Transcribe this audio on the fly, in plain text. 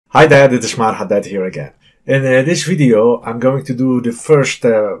Hi there, this is Mar Haddad here again. In this video, I'm going to do the first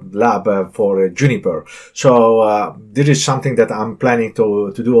lab for Juniper. So this is something that I'm planning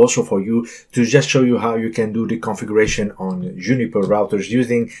to do also for you, to just show you how you can do the configuration on Juniper routers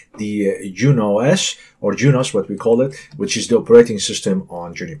using the JUNOS, or JUNOS, what we call it, which is the operating system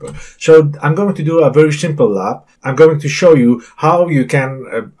on Juniper. So I'm going to do a very simple lab. I'm going to show you how you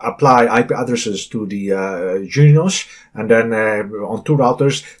can apply IP addresses to the JUNOS and then on two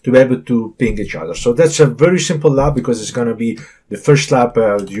routers to be able to ping each other. So that's a very simple lab because it's going to be the first lab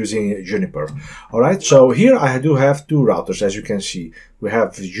using Juniper. Alright, so here I do have two routers, as you can see. We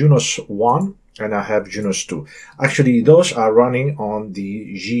have JUNOS 1 and I have JUNOS 2. Actually, those are running on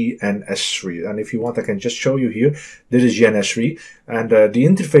the GNS3. And if you want, I can just show you here. This is GNS3. And the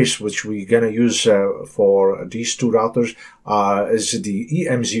interface which we're going to use for these two routers is the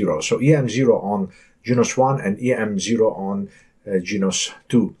EM0. So EM0 on JUNOS 1 and EM0 on JUNOS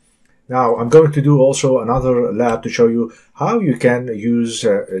 2. Now, I'm going to do also another lab to show you how you can use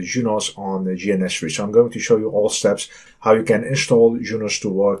JUNOS on GNS3. So I'm going to show you all steps how you can install JUNOS to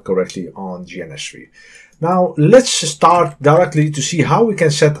work correctly on GNS3. Now, let's start directly to see how we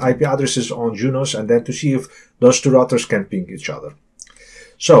can set IP addresses on JUNOS and then to see if those two routers can ping each other.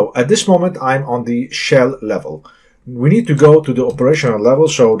 So at this moment, I'm on the shell level. We need to go to the operational level.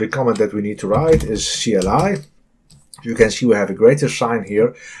 So the command that we need to write is CLI. You can see we have a greater sign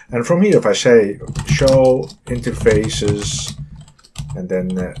here. And from here, if I say show interfaces and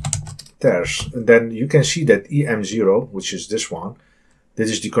then there's, and then you can see that EM0, which is this one, this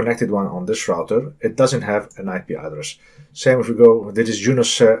is the connected one on this router. It doesn't have an IP address. Same if we go, this is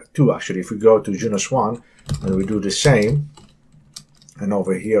JUNOS 2 actually. If we go to JUNOS 1 and we do the same, and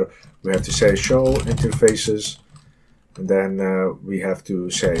over here we have to say show interfaces, and then we have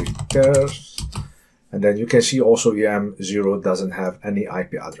to say there's. And then you can see also EM0 doesn't have any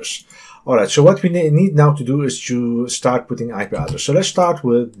IP address. Alright, so what we need now to do is to start putting IP address. So let's start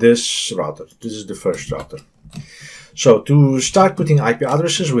with this router. This is the first router. So to start putting IP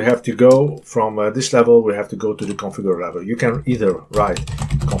addresses, we have to go from this level, we have to go to the configure level. You can either write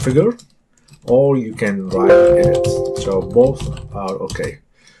configure or you can write edit. So both are okay.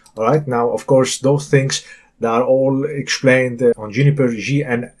 Alright, now of course those things they are all explained on Juniper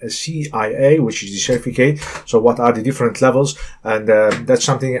GNCIA, which is the certificate. So what are the different levels? And that's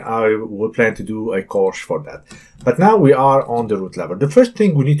something I will plan to do a course for that. But now we are on the root level. The first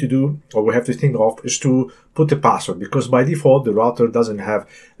thing we need to do, or we have to think of, is to put a password, because by default the router doesn't have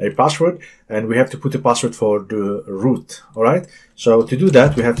a password, and we have to put a password for the root. All right. So to do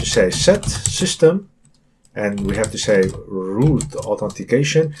that, we have to say set system. And we have to say root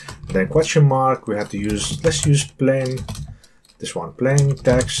authentication, then question mark. We have to use, let's use plain, this one, plain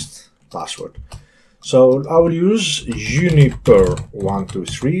text password. So I will use Juniper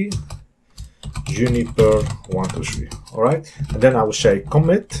 123, Juniper 123. All right. And then I will say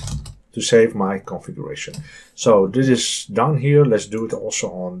commit to save my configuration. So this is done here. Let's do it also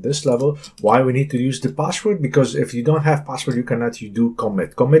on this level. Why we need to use the password? Because if you don't have password, you cannot do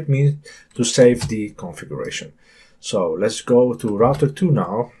commit. Commit means to save the configuration. So let's go to router 2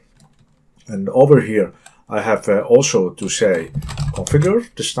 now. And over here, I have also to say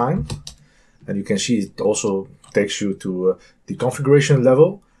configure this time. And you can see it also takes you to the configuration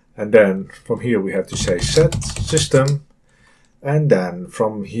level. And then from here, we have to say set system. And then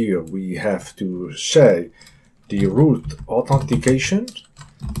from here, we have to say the root authentication,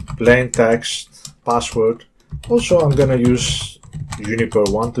 plain text, password. Also, I'm going to use Juniper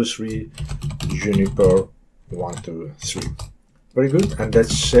 123, Juniper 123. Very good. And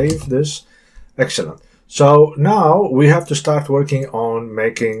let's save this. Excellent. So now we have to start working on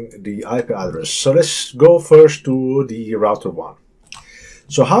making the IP address. So let's go first to the router 1.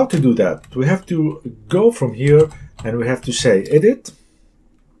 So how to do that? We have to go from here and we have to say edit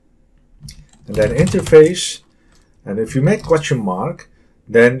and then interface. And if you make question mark,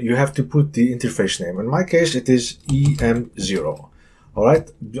 then you have to put the interface name. In my case, it is EM0. All right.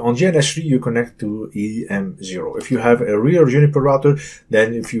 On GNS3, you connect to EM0. If you have a real Juniper router,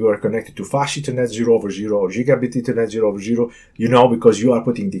 then if you are connected to fast Ethernet 0 over 0 or gigabit Ethernet 0 over 0, you know, because you are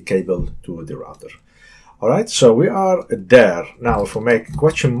putting the cable to the router. All right, so we are there. Now, if we make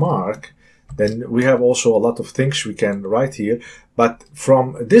question mark, then we have also a lot of things we can write here. But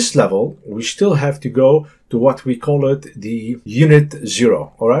from this level, we still have to go to what we call it the unit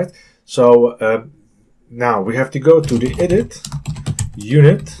 0. All right, so now we have to go to the edit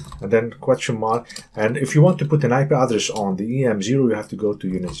unit and then question mark. And if you want to put an IP address on the EM0, you have to go to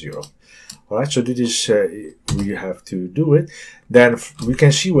unit 0. All right, so this is we have to do it. Then we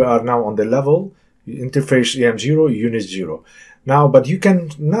can see we are now on the level interface EM0, unit 0. Now, but you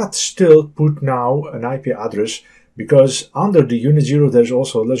can not still put now an IP address, because under the unit 0 there's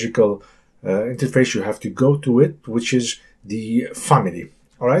also a logical interface you have to go to it, which is the family.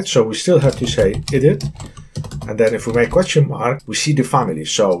 Alright, so we still have to say edit, and then if we make question mark, we see the family.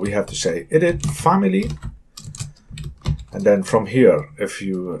 So we have to say edit family, and then from here, if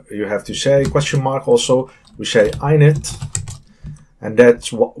you have to say question mark also, we say init, and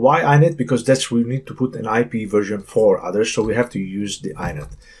that's why init, because that's we need to put an IP version for others, so we have to use the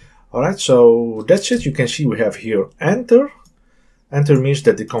init. Alright, so that's it. You can see we have here enter. Enter means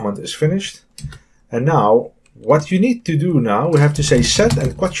that the command is finished. And now, what you need to do now, we have to say set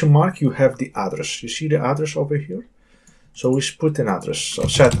and question mark, you have the address. You see the address over here? So we put an address. So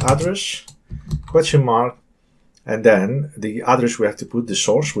set address, question mark, and then the address we have to put the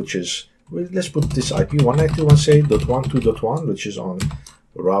source, which is, let's put this IP 192.168.12.1, which is on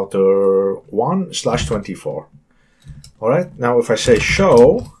router 1/24. Alright, now if I say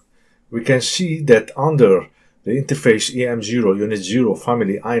show, we can see that under the interface EM0 unit 0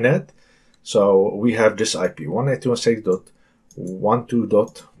 family inet, so we have this IP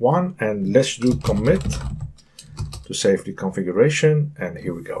 192.168.12.1, and let's do commit to save the configuration, and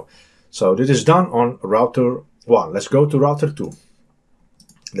here we go. So this is done on router 1. Let's go to router 2.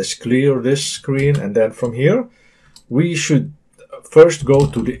 Let's clear this screen, and then from here we should first go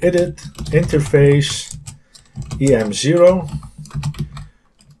to the edit interface EM0.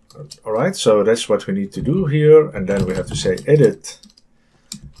 Alright, so that's what we need to do here, and then we have to say edit,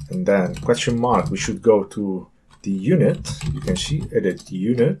 and then question mark, we should go to the unit. You can see edit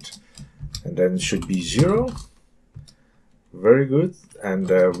unit, and then it should be 0. Very good. And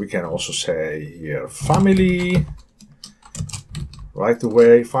we can also say here family, right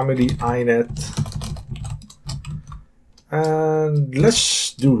away, family inet, and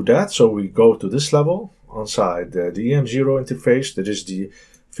let's do that. So we go to this level inside the EM0 interface, that is the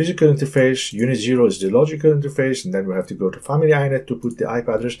physical interface, unit 0 is the logical interface, and then we have to go to family inet to put the IP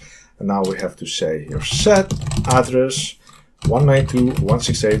address, and now we have to say here set address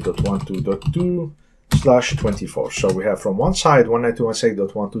 192.168.12.2/24. So we have from one side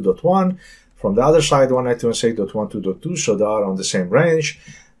 192.168.12.1, from the other side 192.168.12.2, so they are on the same range.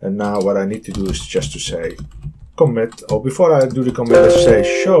 And now what I need to do is just to say commit, or before I do the commit, let's say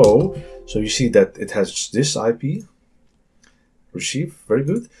show, so you see that it has this IP. Receive, very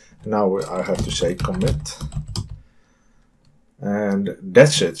good. Now I have to say commit, and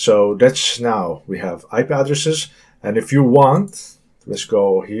that's it. So that's, now we have IP addresses, and if you want, let's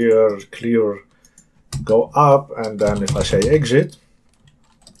go here, clear, go up, and then if I say exit,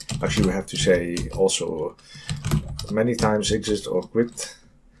 actually we have to say also many times exit or quit.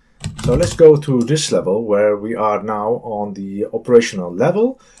 So let's go to this level where we are now on the operational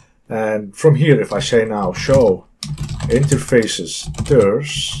level, and from here if I say now show interfaces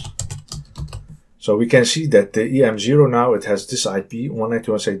TERS, so we can see that the EM0 now it has this IP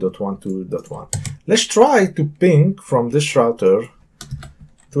 192.168.12.1. Let's try to ping from this router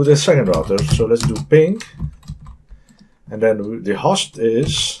to the second router. So let's do ping, and then the host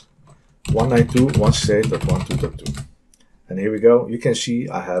is 192.168.12.2, and here we go. You can see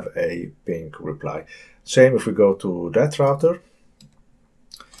I have a ping reply. Same if we go to that router.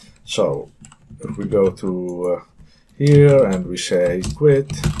 So if we go to here and we say quit,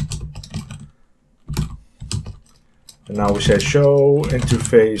 and now we say show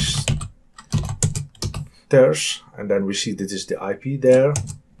interface TERS, and then we see this is the IP there.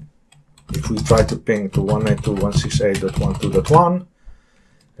 If we try to ping to 192.168.12.1,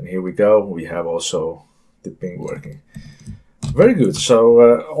 and here we go, we have also the ping working. Very good. So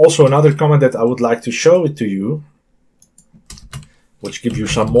also another comment that I would like to show it to you, which gives you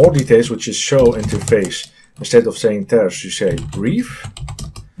some more details, which is show interface. Instead of saying TERS, you say brief.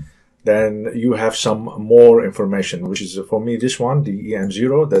 Then you have some more information, which is for me this one, the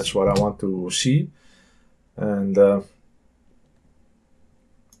EM0. That's what I want to see. And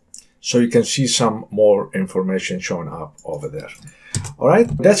so you can see some more information shown up over there. All right,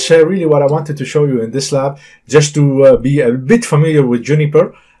 that's really what I wanted to show you in this lab, just to be a bit familiar with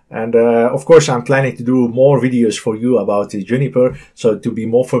Juniper. And of course, I'm planning to do more videos for you about the Juniper, so to be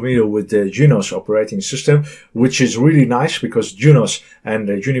more familiar with the JUNOS operating system, which is really nice because JUNOS and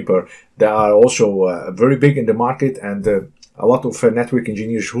Juniper, they are also very big in the market, and a lot of network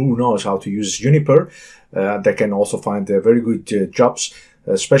engineers who knows how to use Juniper, they can also find very good jobs,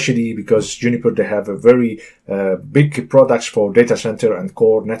 especially because Juniper, they have a very big products for data center and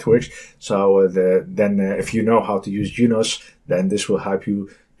core networks. So then if you know how to use JUNOS, then this will help you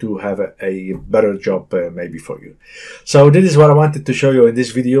to have a better job maybe for you. So this is what I wanted to show you in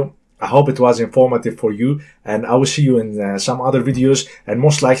this video. I hope it was informative for you, and I will see you in some other videos, and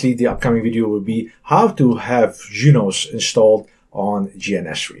most likely the upcoming video will be how to have Junos installed on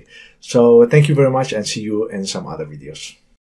GNS3. So thank you very much, and see you in some other videos.